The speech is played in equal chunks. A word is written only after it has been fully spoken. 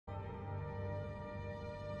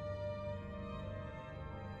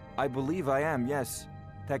I believe I am, yes.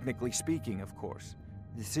 Technically speaking, of course.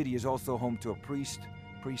 The city is also home to a priest,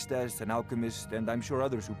 priestess, an alchemist, and I'm sure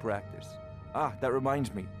others who practice. Ah, that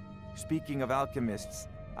reminds me. Speaking of alchemists,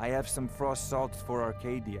 I have some frost salts for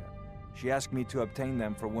Arcadia. She asked me to obtain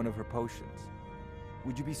them for one of her potions.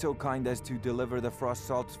 Would you be so kind as to deliver the frost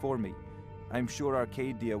salts for me? I'm sure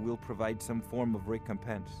Arcadia will provide some form of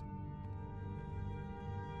recompense.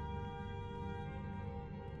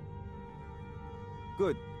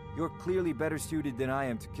 Good. You're clearly better suited than I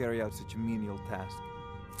am to carry out such a menial task.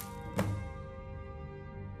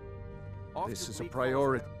 This is a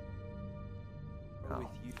priority. With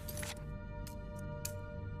you.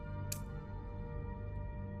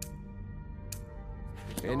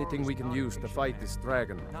 Anything we can use to fight this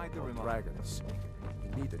dragon Neither or am I. dragons.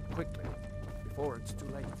 We need it quickly, before it's too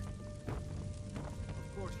late.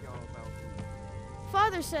 Of course, Jarl Baldur.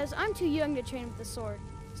 Father says I'm too young to train with the sword,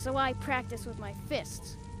 so I practice with my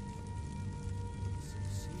fists.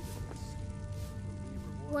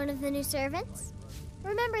 One of the new servants?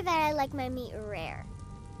 Remember that I like my meat rare.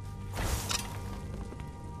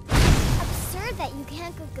 Absurd that you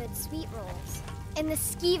can't cook good sweet rolls in the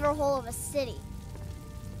skeever hole of a city.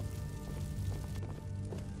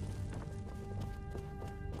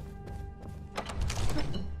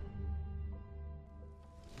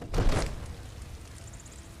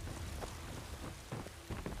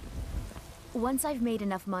 Once I've made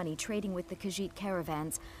enough money trading with the Khajiit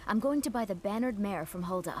caravans, I'm going to buy the bannered mare from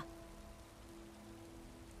Hulda.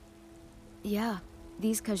 Yeah,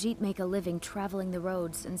 these Khajiit make a living traveling the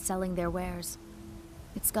roads and selling their wares.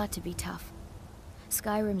 It's got to be tough.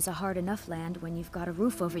 Skyrim's a hard enough land when you've got a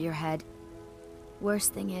roof over your head.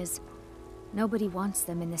 Worst thing is, nobody wants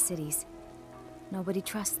them in the cities. Nobody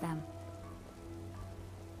trusts them.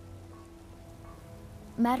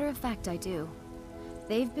 Matter of fact, I do.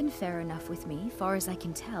 They've been fair enough with me, far as I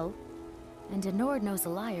can tell. And Denord knows a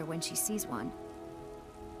liar when she sees one.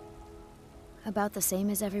 About the same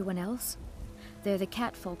as everyone else. They're the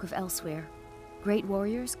catfolk of Elsewhere. Great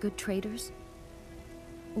warriors, good traders.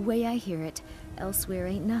 Way I hear it, Elsewhere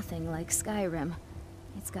ain't nothing like Skyrim.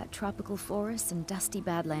 It's got tropical forests and dusty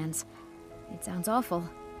badlands. It sounds awful.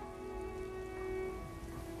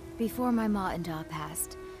 Before my ma and Da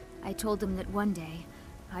passed, I told them that one day,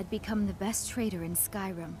 I'd become the best trader in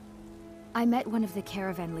Skyrim. I met one of the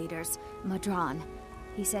caravan leaders, Madran.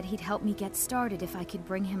 He said he'd help me get started if I could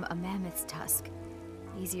bring him a mammoth's tusk.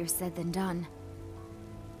 Easier said than done.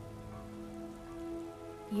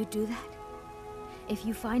 You'd do that? If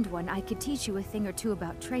you find one, I could teach you a thing or two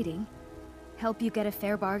about trading. Help you get a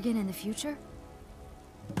fair bargain in the future?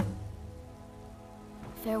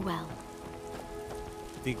 Farewell.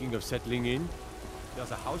 Thinking of settling in?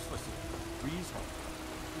 There's a house for sale. Freeze home.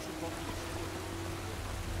 You should walk to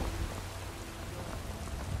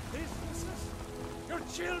the businesses? Your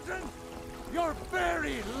children? Your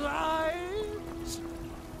very lives?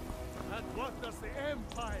 And what does the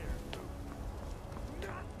Empire do?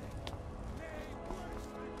 Nothing. Nay, worse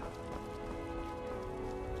than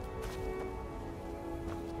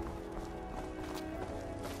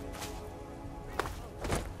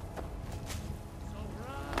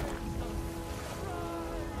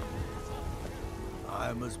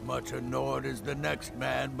I'm as much a Nord as the next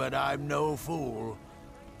man, but I'm no fool.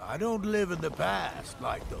 I don't live in the past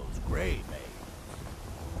like those gray maids.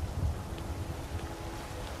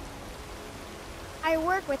 I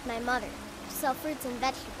work with my mother, sell fruits and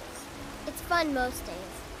vegetables. It's fun most days,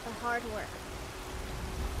 but hard work.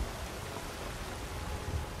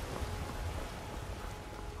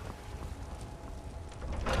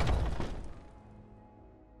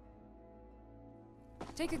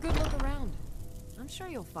 Take a good look around. I'm sure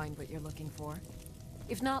you'll find what you're looking for.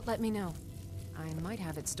 If not, let me know. I might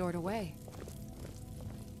have it stored away.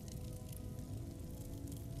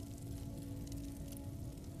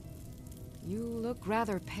 You look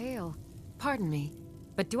rather pale. Pardon me,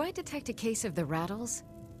 but do I detect a case of the rattles?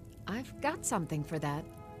 I've got something for that.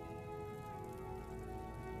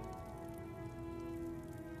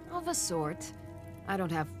 Of a sort. I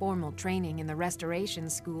don't have formal training in the restoration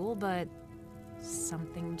school, but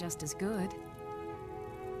something just as good.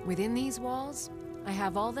 Within these walls, I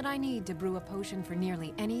have all that I need to brew a potion for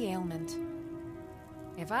nearly any ailment.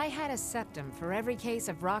 If I had a septum for every case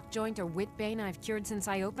of rock joint or whitbane I've cured since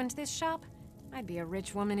I opened this shop, I'd be a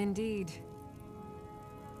rich woman indeed.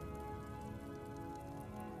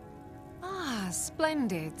 Ah,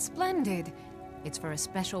 splendid, splendid. It's for a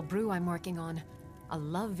special brew I'm working on. A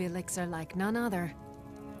love elixir like none other.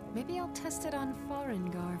 Maybe I'll test it on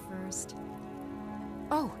Farengar first.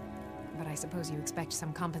 Oh, but I suppose you expect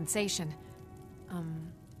some compensation.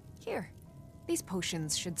 Here. These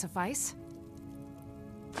potions should suffice.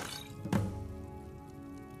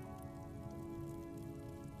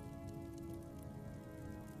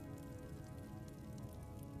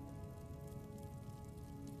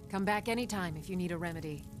 Come back anytime if you need a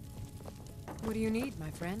remedy. What do you need,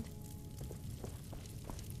 my friend?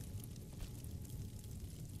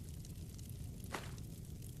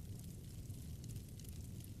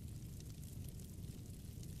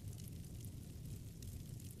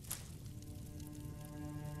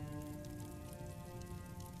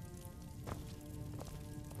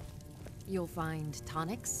 You'll find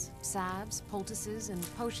tonics, salves, poultices, and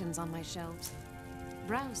potions on my shelves.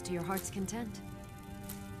 Browse to your heart's content.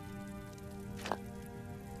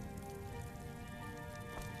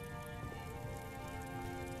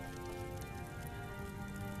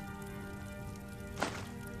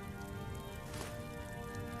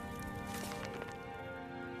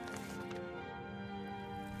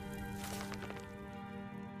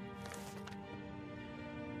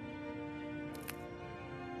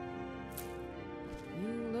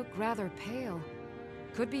 Rather pale.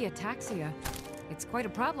 Could be ataxia. It's quite a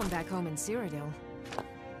problem back home in Cyrodiil.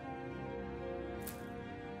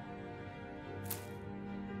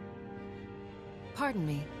 Pardon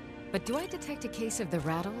me, but do I detect a case of the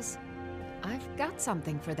rattles? I've got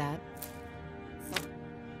something for that.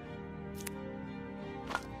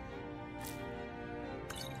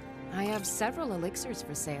 I have several elixirs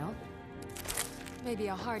for sale. Maybe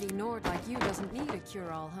a hardy Nord like you doesn't need a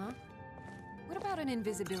cure-all, huh? What about an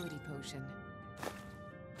invisibility potion?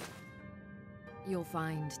 You'll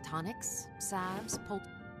find tonics, salves,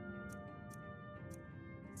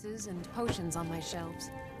 poultices, and potions on my shelves.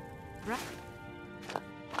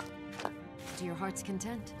 To your heart's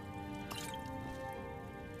content.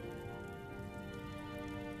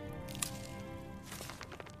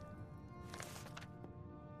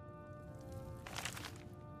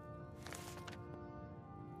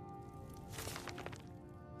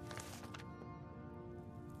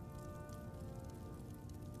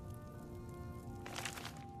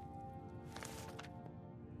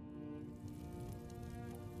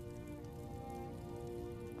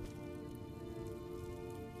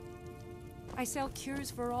 I sell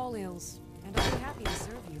cures for all ills, and I'll be happy to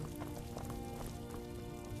serve you.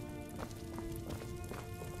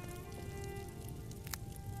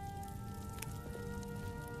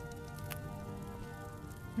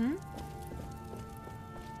 Hmm?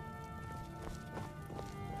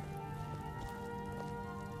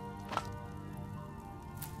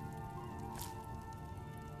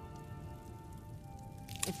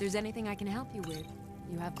 If there's anything I can help you with,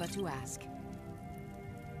 you have but to ask.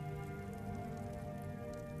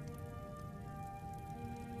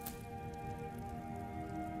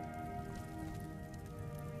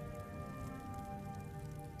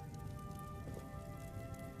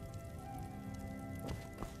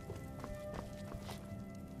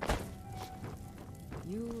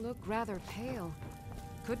 You look rather pale.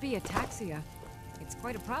 Could be ataxia. It's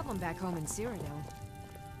quite a problem back home in Cyrodiil.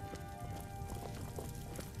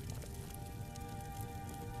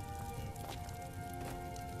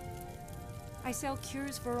 I sell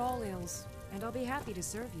cures for all ills, and I'll be happy to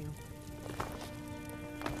serve you.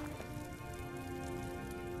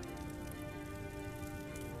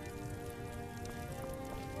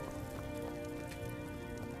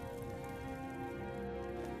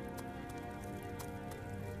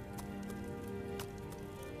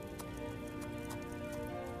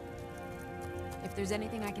 If there's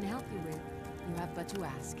anything I can help you with, you have but to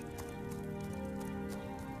ask.